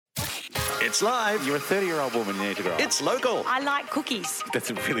It's live. You're a 30-year-old woman, you need to grow up. It's local. I like cookies.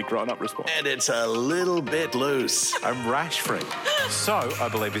 That's a really grown-up response. And it's a little bit loose. I'm rash-free. So, I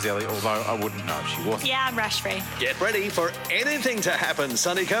believe is Ellie, although I wouldn't know if she wasn't. Yeah, I'm rash-free. Get ready for anything to happen,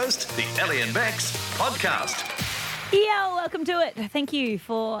 Sunny Coast. The Ellie and Bex podcast. Yeah, welcome to it. Thank you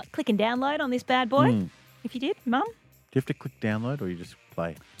for clicking download on this bad boy. If you did, Mum. Do you have to click download or you just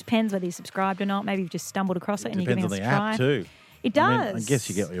play? Depends whether you subscribed or not. Maybe you've just stumbled across it and you're Depends giving on us the a try. app too. It does. I guess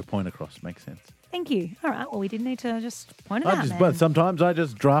you get your point across. Makes sense. Thank you. All right. Well, we did need to just point it out, man. But sometimes I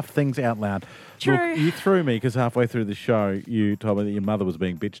just draft things out loud. True. Look, you threw me because halfway through the show you told me that your mother was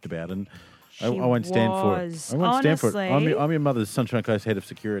being bitched about, and I won't stand for it. I won't stand for it. Honestly. I'm your mother's Sunshine Coast head of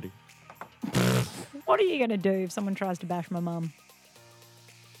security. What are you going to do if someone tries to bash my mum?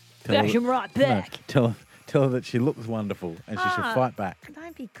 Tell her Bash that- him right back. No, tell her that she looks wonderful and she should fight back.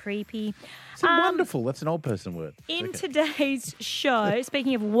 Don't be creepy. It's wonderful. That's an old person word. In Okay. today's show,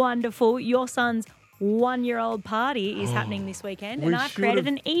 speaking of wonderful, your son's 1-year-old party is happening this weekend, and we I've should created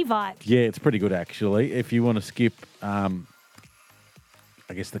have- an Evite. Yeah, it's pretty good actually. If you want to skip, I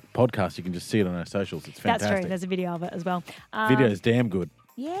guess the podcast, you can just see it on our socials. It's fantastic. That's true. There's a video of it as well. Video's damn good.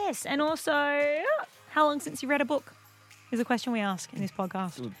 Yes, and also, how long since you read a book is a question we ask in this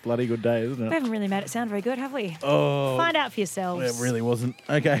podcast. It's a bloody good day, isn't We it? haven't really made it sound very good, have we? Oh, Find out for yourselves. it really wasn't.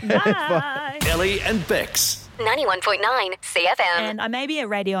 Okay. Bye. Ellie and Bex. 91.9 CFM. And I may be a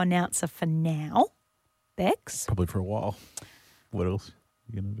radio announcer for now, Bex. Probably for a while. What else are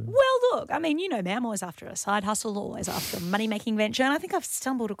you going to do? Well, look, I mean, you know me, I'm always after a side hustle, always after a money-making venture, and I think I've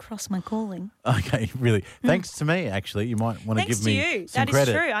stumbled across my calling. Okay, really. Thanks to me, actually. You might want to Thanks give to me you. some That is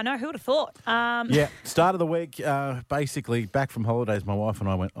credit. true. I know, who would have thought. Yeah, start of the week, basically back from holidays, my wife and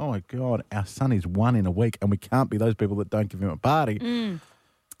I went, oh my God, our son is 1 in a week and we can't be those people that don't give him a party. And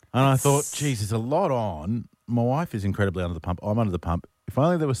I thought, geez, there's a lot on. My wife is incredibly under the pump. I'm under the pump. If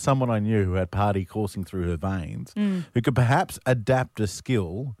only there was someone I knew who had party coursing through her veins, who could perhaps adapt a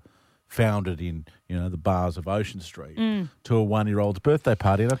skill founded in, the bars of Ocean Street to a 1-year-old's birthday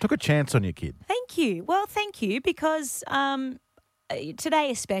party. And I took a chance on your kid. Thank you. Well, thank you, because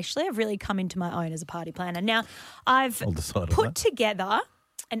today especially I've really come into my own as a party planner. Now, I've I'll decide on put that. together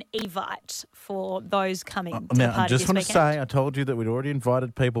an Evite for those coming to the Now, I party just this want weekend. to say, I told you that we'd already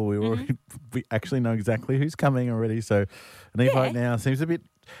invited people. We actually know exactly who's coming already. So an Evite now seems a bit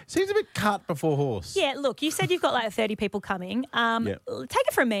cart before horse. Yeah, look, you said you've got like 30 people coming. Yeah. Take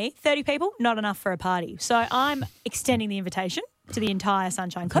it from me, 30 people, not enough for a party. So I'm extending the invitation to the entire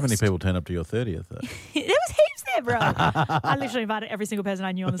Sunshine How Coast. many people turn up to your 30th? Though? There was heaps there, bro. I literally invited every single person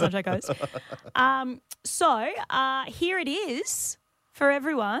I knew on the Sunshine Coast. So here it is for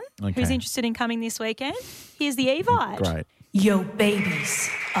everyone who's Okay. interested in coming this weekend. Here's the Evite. Great. Yo, babies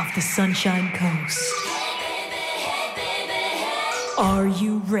of the Sunshine Coast. Are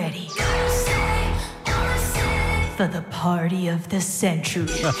you ready for the party of the century?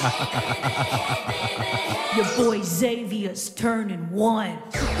 Your boy Xavier's turning 1.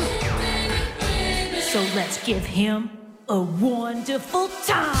 So let's give him a wonderful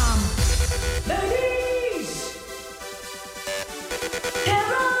time. Ladies!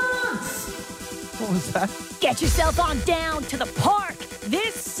 Parents! What was that? Get yourself on down to the park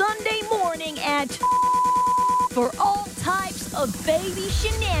this Sunday morning for all types of baby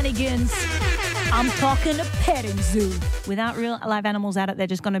shenanigans. I'm talking a petting zoo. Without real live animals at it, they're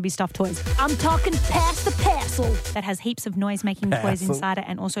just going to be stuffed toys. I'm talking Pass the Parcel that has heaps of noise-making toys Parcel. inside it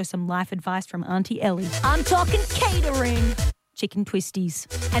and also some life advice from Auntie Ellie. I'm talking catering, chicken twisties.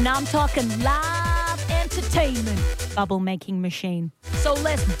 And I'm talking live entertainment, bubble-making machine. So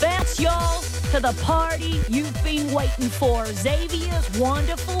let's bounce, y'all, to the party you've been waiting for. Xavier's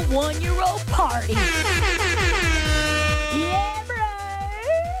wonderful 1-year-old party. Yeah, bro.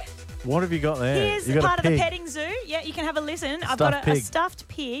 What have you got there? Here's You got part a of the pig. petting zoo. Yeah, you can have a listen. I've got Stuffed a pig. stuffed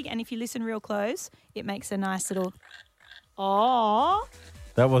pig, and if you listen real close, it makes a nice little... Oh,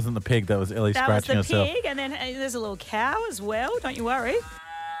 That wasn't the pig. That was Ellie that was scratching the herself. pig, and then there's a little cow as well. Don't you worry.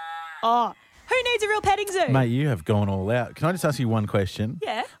 Oh, who needs a real petting zoo? Mate, you have gone all out. Can I just ask you one question?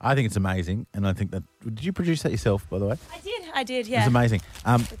 Yeah. I think it's amazing, and I think that... Did you produce that yourself, by the way? I did, yeah. It's amazing.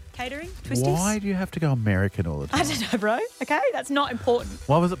 Catering, twisties. Why do you have to go American all the time? I don't know, bro. Okay, that's not important.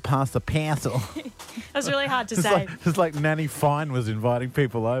 Why was it past the parcel? That's really hard to It's say. like Nanny Fine was inviting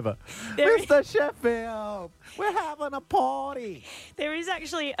people over. There- Mr. Sheffield, we're having a party. There is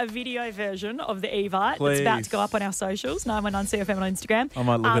actually a video version of the Evite that's about to Please. go up on our socials, 919CFM on Instagram. I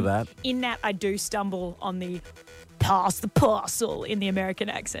might look at that. In that, I do stumble on the pass the parcel in the American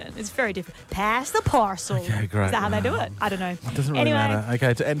accent. It's very different. Pass the parcel. Okay, great. Is that how they do it? I don't know. It doesn't really anyway, matter.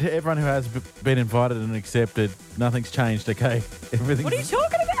 Okay, and to everyone who has been invited and accepted, nothing's changed, okay? Everything's... What are you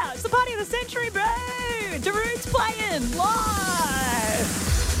talking about? It's the party of the century, bro. Darude's playing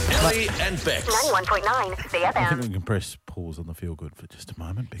live. Ellie and Bex. 91.9 I think CFM. we can press pause on the feel good for just a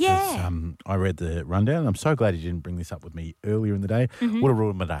moment because Yeah. I read the rundown and I'm so glad you didn't bring this up with me earlier in the day. Would have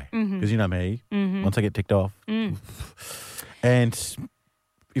ruined my day because you know me, once I get ticked off. And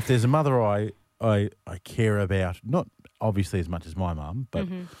if there's a mother I care about, not obviously as much as my mum, but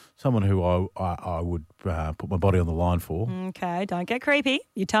someone who I would put my body on the line for. Okay, don't get creepy.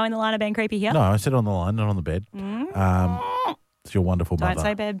 You're towing the line of being creepy here. No, I said on the line, not on the bed. It's your wonderful Don't mother.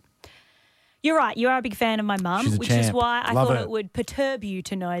 say bed. You're right. You are a big fan of my mum, She's a which is champ. why I Love thought her. it would perturb you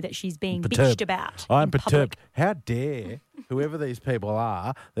to know that she's being Perturbed. bitched about. I'm in perturbed. public. How dare whoever these people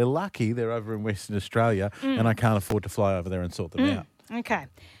are? They're lucky they're over in Western Australia, and I can't afford to fly over there and sort them out. Okay.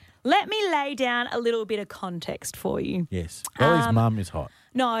 Let me lay down a little bit of context for you. Yes, Ellie's mum is hot.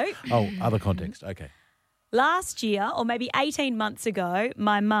 No, Oh, other context. Okay. last year or maybe 18 months ago,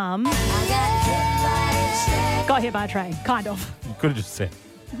 my mum got hit by a train, kind of. You could have just said.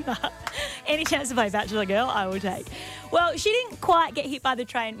 Any chance to play Bachelor Girl, I will take. Well, she didn't quite get hit by the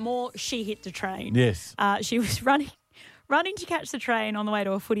train, more she hit the train. Yes. She was running to catch the train on the way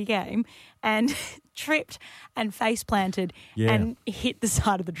to a footy game and tripped and face planted Yeah. and hit the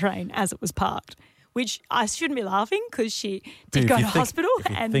side of the train as it was parked, which I shouldn't be laughing because she But did if go you to think- hospital If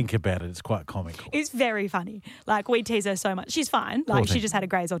you and think about it, it's quite comical. it's very funny. Like, we tease her so much. She's fine. Poor Like, she thing. just had a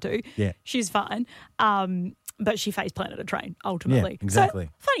graze or two. Yeah. She's fine. But she face planted a train, ultimately. Yeah, exactly.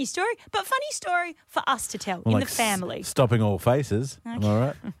 So, funny story, but funny story for us to tell Well, in like the family. Stopping all faces. Am I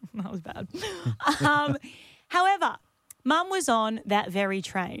right? That was bad. However, Mum was on that very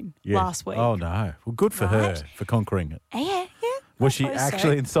train Yeah. last week. Oh, no. Well, good for her Right. for conquering it. Yeah. Was I she suppose so.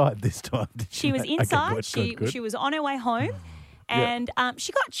 actually inside this time? Did She was Okay, inside. good. She was on her way home, and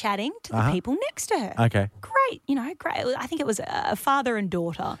she got chatting to the Uh-huh. people next to her. Okay. Great, great. I think it was a father and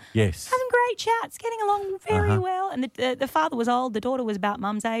daughter. Yes. Having great chats, getting along very Uh-huh. well. And the father was old, the daughter was about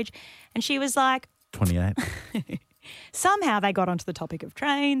Mum's age, and she was like, 28. somehow they got onto the topic of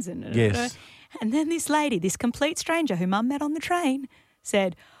trains and Yes. and then this lady, this complete stranger who Mum met on the train,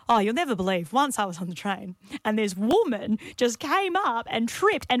 said, "Oh, you'll never believe. Once I was on the train and this woman just came up and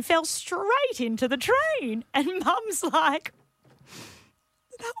tripped and fell straight into the train." And Mum's like,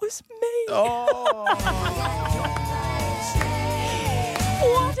 "That was me."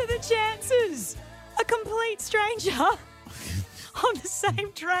 What are the chances? A complete stranger on the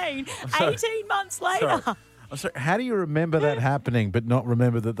same train 18 months later. Sorry. I'm sorry, how do you remember that happening but not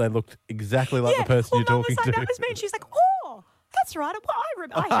remember that they looked exactly like the person well, you're Mum talking was like, to? "That was me." And she's like, "Oh, that's right. Well,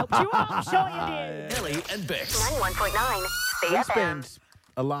 I helped you out. I'm sure you did." Ellie and Bex. 91.9 We CFM. spend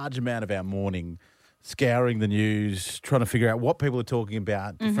a large amount of our morning scouring the news, trying to figure out what people are talking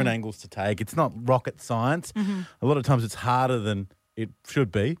about, different angles to take. It's not rocket science. A lot of times it's harder than it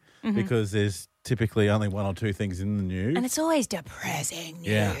should be because there's typically only one or two things in the news. And it's always depressing news.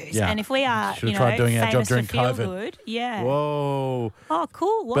 Yeah, yeah. And if we are, Should've tried doing our job famous during for feel COVID. good, yeah. Whoa. Oh,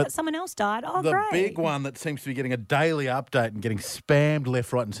 cool. What? But Someone else died. Oh, The great. big one that seems to be getting a daily update and getting spammed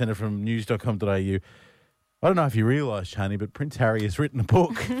left, right and centre from news.com.au. I don't know if you realise, Shani, but Prince Harry has written a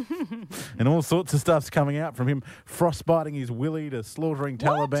book and all sorts of stuff's coming out from him frostbiting his willy to slaughtering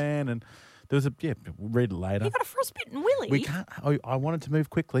Taliban. And there was read it later. You got a frostbitten willy. We can't. I wanted to move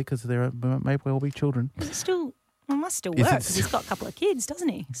quickly because there may well be children. Is it still? Well, it must still Is work it because he's got a couple of kids, doesn't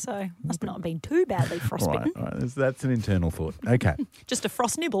he? So must not have been too badly frostbitten. Right. That's an internal thought. Okay. Just a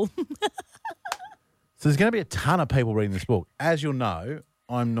frost nibble. So there's going to be a ton of people reading this book. As you'll know,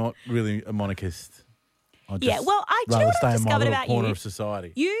 I'm not really a monarchist. I Yeah, just well, do you know rather what stay I've in my discovered little about corner you? of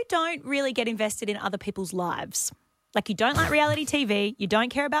society. You don't really get invested in other people's lives. Like, you don't like reality TV. You don't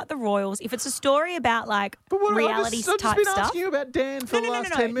care about the royals. If it's a story about, like, reality I've type been stuff. asking you about Dan for the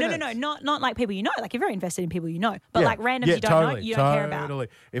last 10 minutes. Not like people you know. Like, you're very invested in people you know. But, Yeah. like, randoms Yeah, you don't know, totally, you don't care about. Totally.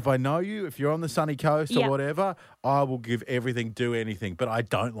 If I know you, if you're on the sunny coast Yeah. or whatever, I will give everything, do anything. But I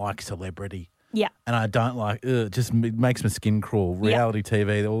don't like celebrity. Yeah. And I don't like, it just makes my skin crawl. Yeah. Reality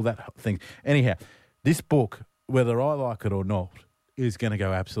TV, all that thing. Anyhow, this book, whether I like it or not, is going to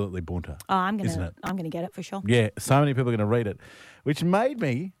go absolutely bunter. Oh, I'm isn't it? gonna get it for sure. Yeah, so many people are going to read it, which made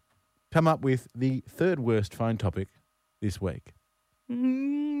me come up with the third worst phone topic this week.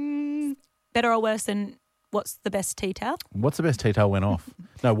 Better or worse than what's the best tea towel? What's the best tea towel went off?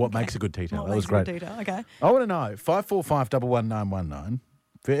 No, what makes a good tea towel? What That was makes a great. good tea towel? Okay. I want to know, 545-11919,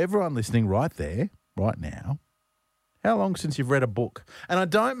 for everyone listening right there, right now, how long since you've read a book? And I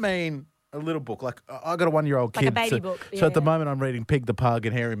don't mean a little book. Like, I got a 1-year-old Like kid. a baby so, book. So at the Yeah. moment, I'm reading Pig the Pug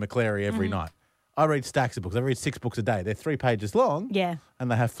and Harry McClary every night. I read stacks of books. I read 6 books a day. They're 3 pages long. Yeah. And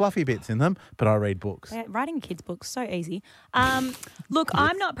they have fluffy bits in them, but I read books. Yeah, writing kids' books, so easy. Look,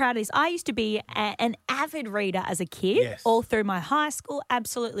 I'm not proud of this. I used to be an avid reader as a kid, Yes. all through my high school.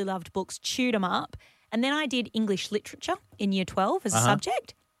 Absolutely loved books, chewed them up. And then I did English literature in year 12 as a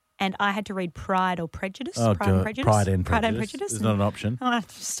subject. And I had to read Pride or Prejudice. Oh, Pride and God. Prejudice. Pride and Pride and Prejudice. Prejudice. It's not an option. I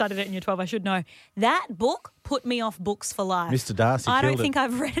studied it in year 12. I should know. That book put me off books for life. Mr. Darcy I don't killed it. think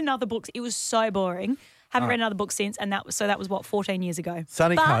I've read another book. It was so boring. Haven't read another book since, and that was what, 14 years ago.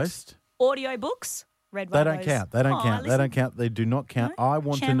 Sunny But Coast. audio books, read They one don't of those. count. They don't Oh, count. They listen. don't count. They do not count. No? I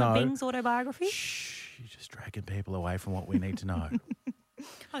want Chandler to know. Bing's autobiography. Shh, you're just dragging people away from what we need to know.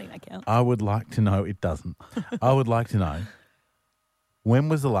 I think that counts. I would like to know. It doesn't. I would like to know. When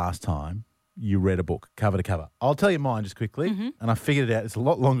was the last time you read a book cover to cover? I'll tell you mine just quickly, and I figured it out. It's a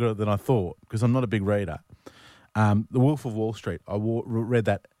lot longer than I thought because I'm not a big reader. The Wolf of Wall Street. I read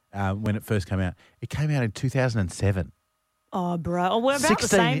that when it first came out. It came out in 2007. Oh, bro. Oh, we're about the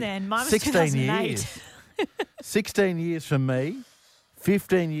same then. Mine was 16 2008. years. 16 years for me,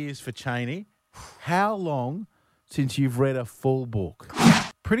 15 years for Cheney. How long since you've read a full book?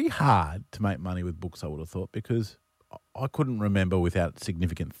 Pretty hard to make money with books, I would have thought, because I couldn't remember without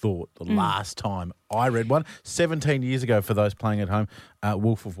significant thought the last time I read one. 17 years ago, for those playing at home,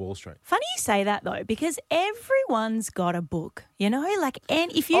 Wolf of Wall Street. Funny you say that, though, because everyone's got a book, you know? Like,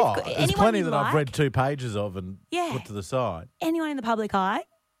 and if you've got There's anyone plenty you that like, I've read 2 pages of and Yeah. put to the side. anyone in the public eye,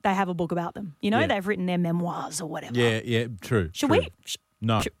 they have a book about them. You know, Yeah. they've written their memoirs or whatever. Yeah, true. Should true. we?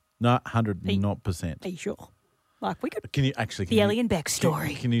 No, 100%. Are you sure? Like, we could. Can you actually... The Ellie and Beck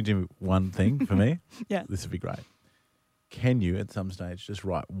story. Can you do one thing for me? Yeah. This would be great. Can you, at some stage, just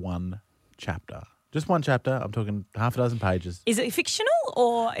write one chapter? Just one chapter. I'm talking half a dozen pages. Is it fictional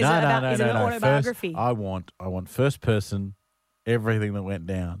or is it an autobiography? First, I want first person, everything that went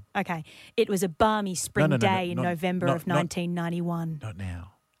down. Okay. It was a balmy spring No, day in not- November not- of 1991. Not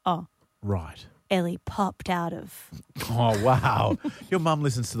now. Oh, Right. Ellie popped out of. Oh, wow. Your mum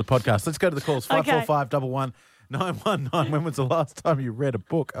listens to the podcast. Let's go to the calls. Okay. 545 919. When was the last time you read a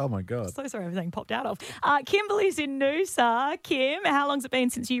book? Oh, my God. So sorry, everything popped out of. Kimberly's in Noosa. Kim, how long's it been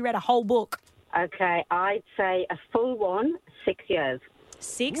since you read a whole book? Okay, I'd say a full one, 6 years.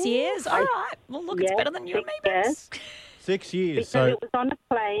 6 years? All right. Well, look, it's Yeah, better than you and me, 6 years. Bex. 6 years. Because So, it was on a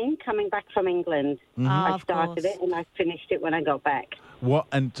plane coming back from England. I Of started course. it and I finished it when I got back. what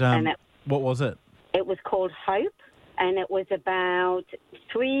what was it? It was called Hope, and it was about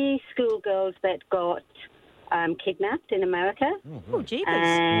 3 schoolgirls that got kidnapped in America. Oh, jeepers.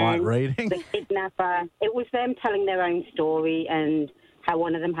 Light And reading? the kidnapper, it was them telling their own story and how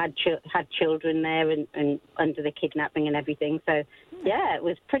one of them had children there and under the kidnapping and everything. So, yeah, it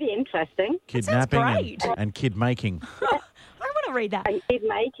was pretty interesting. Kidnapping great. and kid making. I want to read that. And kid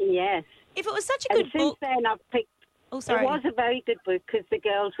making, yes. If it was such a And good since book. then, I've picked. Oh, sorry. It was a very good book because the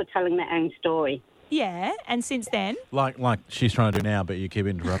girls were telling their own story. Yeah, and since then. Like she's trying to do now, but you keep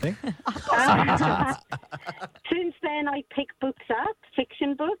interrupting. Since then, I pick books up,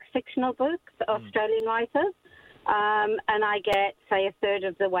 fictional books, Australian writers, and I get, say, a third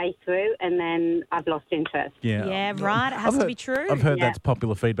of the way through, and then I've lost interest. Yeah, right. It has to be true. I've heard Yeah. that's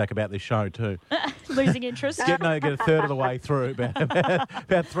popular feedback about this show too. Losing interest. Get a third of the way through.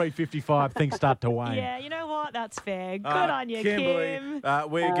 About 3:55, things start to wane. Yeah, you know what? That's fair. Good on you, Kimberly, Kim.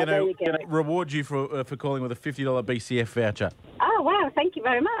 we're there going you to go. reward you for calling with a $50 BCF voucher. Oh, wow, thank you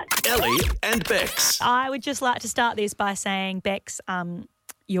very much. Ellie and Bex. I would just like to start this by saying, Bex,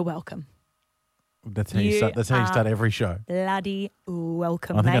 you're welcome. That's how you start. That's how you start every show. Bloody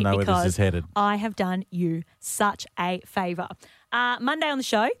welcome, I think I mate, know where this because is headed. I have done you such a favour. Monday on the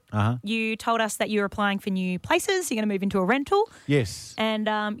show, you told us that you were applying for new places. You're going to move into a rental. Yes. And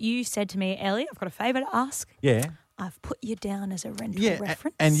you said to me, Ellie, I've got a favour to ask. Yeah. I've put you down as a rental Yeah.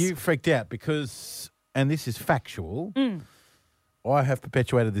 reference. And you freaked out because, and this is factual, Mm. I have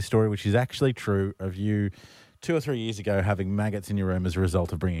perpetuated this story, which is actually true, of you 2 or 3 years ago having maggots in your room as a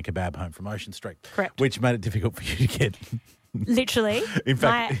result of bringing a kebab home from Ocean Street. Correct. Which made it difficult for you to get. Literally, In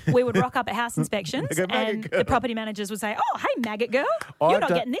fact- we would rock up at house inspections They go, "Maggot and girl." the property managers would say, oh, hey, maggot girl, I've you're not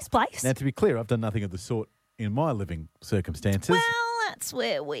done- getting this place. Now, to be clear, I've done nothing of the sort in my living circumstances. Well, that's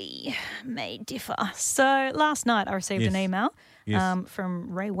where we may differ. So last night I received an Yes. email Yes.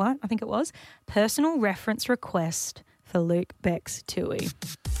 from Ray White, I think it was, personal reference request for Luke Beck's Tui.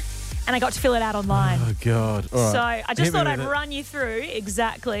 And I got to fill it out online. Oh, God. All right. So I just Hit me thought I'd with it. run you through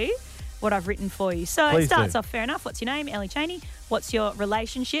exactly what I've written for you. So Please it starts do. off fair enough. What's your name? Ellie Cheney. What's your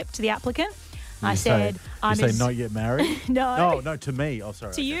relationship to the applicant? I said, I'm You his... say not yet married? No. No, to me. Oh,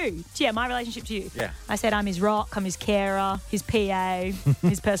 sorry. To you. Yeah, my relationship to you. Yeah. I said I'm his rock, I'm his carer, his PA,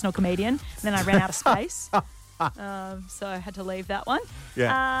 his personal comedian. And then I ran out of space. So I had to leave that one.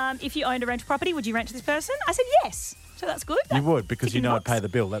 Yeah. If you owned a rental property, would you rent to this person? I said yes. So that's good. You would, because you Ticking know I'd box. pay the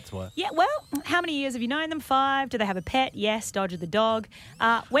bill, that's why. Yeah, well, how many years have you known them? 5. Do they have a pet? Yes. Dodger the dog.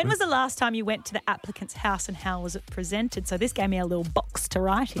 When was the last time you went to the applicant's house and how was it presented? So this gave me a little box to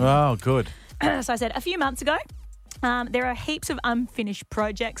write in. Oh, good. So I said, a few months ago, there are heaps of unfinished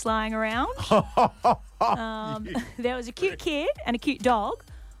projects lying around. There was a cute kid and a cute dog,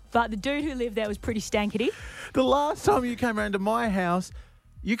 but the dude who lived there was pretty stankety. The last time you came around to my house,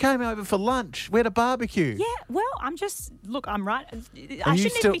 you came over for lunch. We had a barbecue. Yeah, well, I'm right. And I you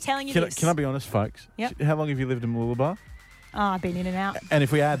shouldn't still- even be telling you can this. Can I be honest, folks? Yep. How long have you lived in Mooloolaba? Oh, I've been in and out. And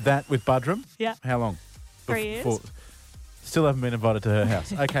if we add that with Budrum, Yeah. how long? 3 years. Before- Still haven't been invited to her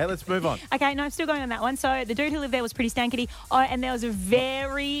house. Okay, let's move on. Okay, no, I'm still going on that one. So the dude who lived there was pretty stankety. Oh, and there was a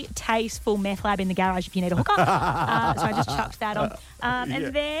very tasteful meth lab in the garage if you need a hooker. So I just chucked that on. And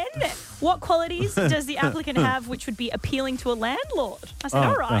then, what qualities does the applicant have which would be appealing to a landlord? I said,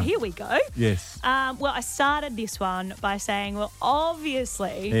 all right, here we go. Yes. Well, I started this one by saying, well,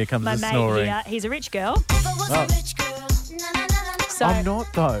 obviously, Here comes my the mate snoring. here, he's a rich girl. So I'm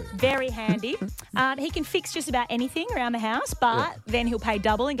not, though. very handy. He can fix just about anything around the house, but then he'll pay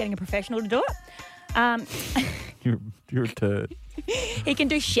double in getting a professional to do it. You're a turd. He can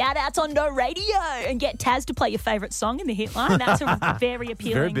do shout-outs on the radio and get Taz to play your favourite song in the hit line. That's a very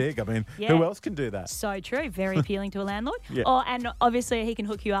appealing. Very big. I mean, Yeah. who else can do that? So true. Very appealing to a landlord. Yeah. Oh, and obviously he can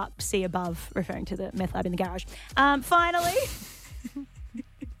hook you up, see above, referring to the meth lab in the garage. Finally,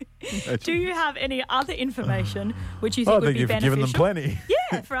 do you have any other information which you think I would think be you've beneficial? given them plenty.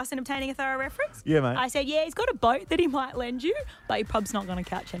 Yeah, for us in obtaining a thorough reference. Yeah, mate. I said, yeah, he's got a boat that he might lend you, but your pub's not going to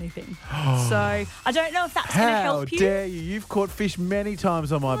catch anything. So I don't know if that's going to How help you. dare you? You've caught fish many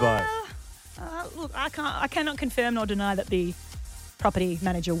times on my boat. Look, I cannot confirm nor deny that the property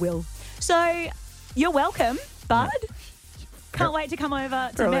manager will. So you're welcome, bud. Can't wait to come over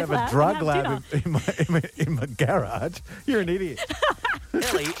to Apparently I Meth have a Lab drug and have dinner. lab in my garage. You're an idiot.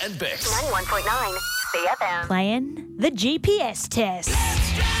 Ellie and Bex. 91.9 CFM. Playing the GPS test.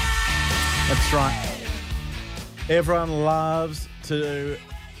 That's right. Everyone loves to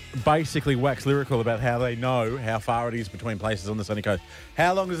basically wax lyrical about how they know how far it is between places on the sunny coast.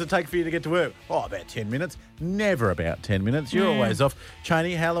 How long does it take for you to get to work? Oh, about 10 minutes. Never about 10 minutes. You're always off.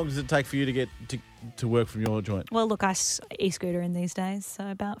 Cheney, how long does it take for you to get to work from your joint? Well, look, I e-scooter in these days, so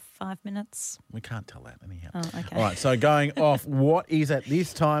about 5 minutes. We can't tell that anyhow. Oh, okay. All right, so going off, what is at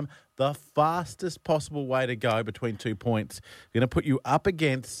this time the fastest possible way to go between 2 points? We're going to put you up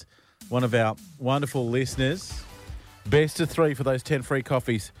against one of our wonderful listeners. Best of 3 for those 10 free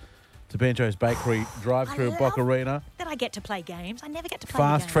coffees to Banjo's Bakery, drive-through I Boc love Arena. That I get to play games. I never get to play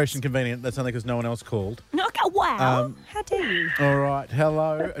Fast, games. fresh and convenient. That's only because no one else called. No, okay, wow. Um, How dare you? All right,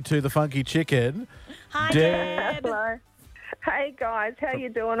 hello to the Funky Chicken. Hi, Deb. Deb. Hello. Hey guys, how you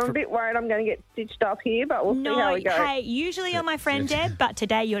doing? I'm a bit worried I'm going to get stitched up here, but we'll see how No, we go. hey, usually you're my friend Deb, but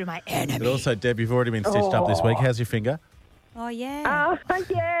today you're my But enemy. also, Deb, you've already been stitched up this week. How's your finger? Oh, yeah. Yeah,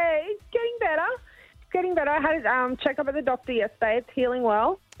 it's getting better. It's getting better. I had a check-up at the doctor yesterday. It's healing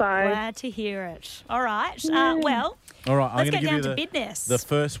well. So Glad to hear it. All right. Well, All right, I'm let's going get to give down you to business. the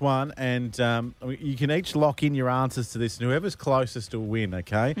first one, and you can each lock in your answers to this, and whoever's closest will win,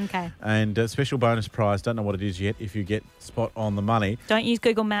 okay? Okay. And special bonus prize, don't know what it is yet, if you get spot on the money. Don't use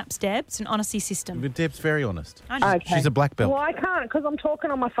Google Maps, Deb. It's an honesty system. But Deb's very honest. I just- Okay. She's a black belt. Well, I can't because I'm talking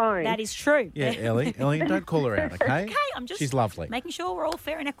on my phone. That is true. Yeah, Ellie, don't call her out, okay? Okay, I'm just She's lovely. making sure we're all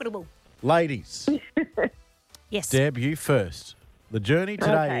fair and equitable. Ladies, Yes. Deb, you first. The journey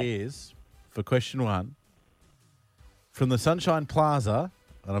today Okay. is, for question 1, from the Sunshine Plaza,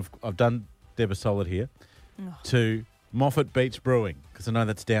 and I've done Deb a solid here, to Moffat Beach Brewing, because I know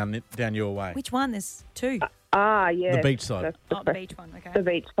that's down your way. Which one? There's 2. Yeah. The beach side. That's Oh, the beach one. Okay. the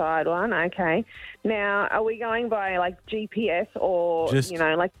beach side one. Okay. Now, are we going by like GPS or Just-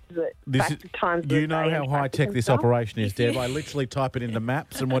 like the This back is, to times? of you the know day how and high traffic tech and this stuff? operation is, Deb. I literally type it into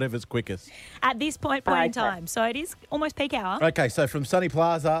maps and whatever's quickest. At this point in Okay. time. So it is almost peak hour. Okay, so from Sunny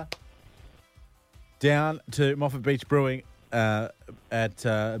Plaza down to Moffat Beach Brewing at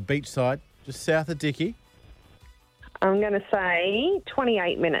Beachside, just south of Dickey. I'm going to say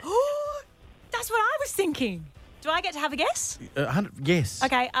 28 minutes. That's what I was thinking. Do I get to have a guess? 100, yes.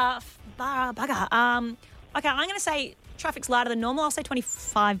 Okay. Bugger. Okay, I'm going to say traffic's lighter than normal. I'll say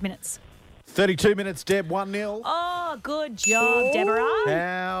 25 minutes. 32 minutes, Deb, 1-0. Oh, good job, Deborah.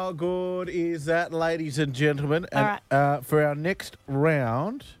 How good is that, ladies and gentlemen? All And for our next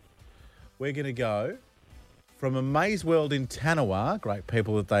round, we're going to go from a Maze World in Tanawa, great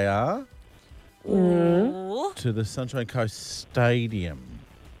people that they are, Ooh. to the Sunshine Coast Stadium.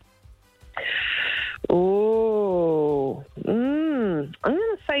 Ooh. I'm going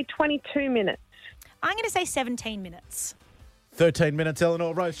to say 22 minutes. I'm going to say 17 minutes. 13 minutes,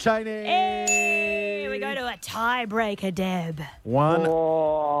 Eleanor Rose Cheney. Hey, we go to a tiebreaker, Deb. One.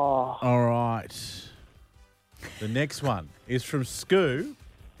 Oh. All right. The next one is from Skoo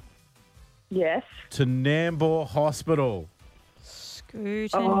Yes. to Nambour Hospital.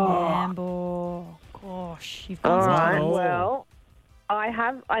 Scooter Nambour. Gosh, you've All gone right. all. Well,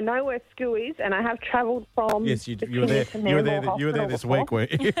 I know where school is, and I have travelled from. Yes, you the were there. clinic to You were there. Nambour You were there this Hospital week,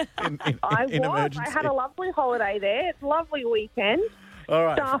 weren't you? in I was. emergency. I had a lovely holiday there. It's a lovely weekend. All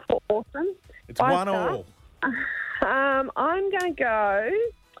right. Staff were awesome. It's 5 1-1. stars. I'm going to go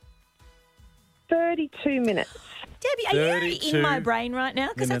 32 minutes. Debbie, are you already 32 in my brain right now?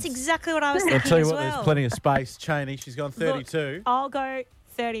 Because that's minutes. exactly what I was I'll thinking tell you as what, well. there's plenty of space. Cheney, she's gone 32. Look, I'll go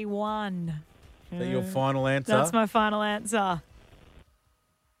 31. Is that your final answer? That's my final answer.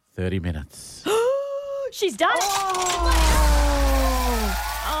 30 minutes. She's done it.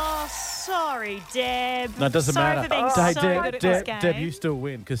 Oh, sorry, Deb. No, it doesn't sorry matter. for being Hey, so Deb, good at this Deb, game. Deb, you still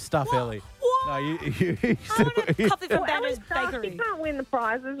win because stuff Ellie. What? No, you I still want a win. coffee from Banner's Well, Bakery. You can't win the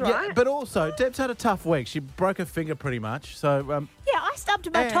prizes, Yeah, right? but also, Deb's had a tough week. She broke her finger pretty much. So, Yeah, I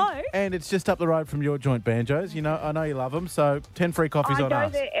stubbed my toe. and it's just up the road from your joint banjos. You know, I know you love them. So, 10 free coffees I on go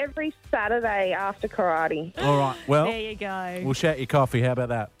us. there every Saturday after karate. All right. Well, There you go. we'll shout your coffee. How about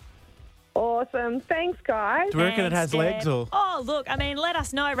that? Awesome. Thanks, guys. Do we reckon it has Thanks, legs Deb. or? Oh, look, I mean, let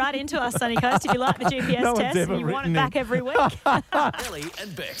us know right into us, Sunny Coast, if you like the GPS No one's test ever and you want it written back in. every week. Ellie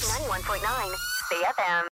and Bex. 91.9 CFM.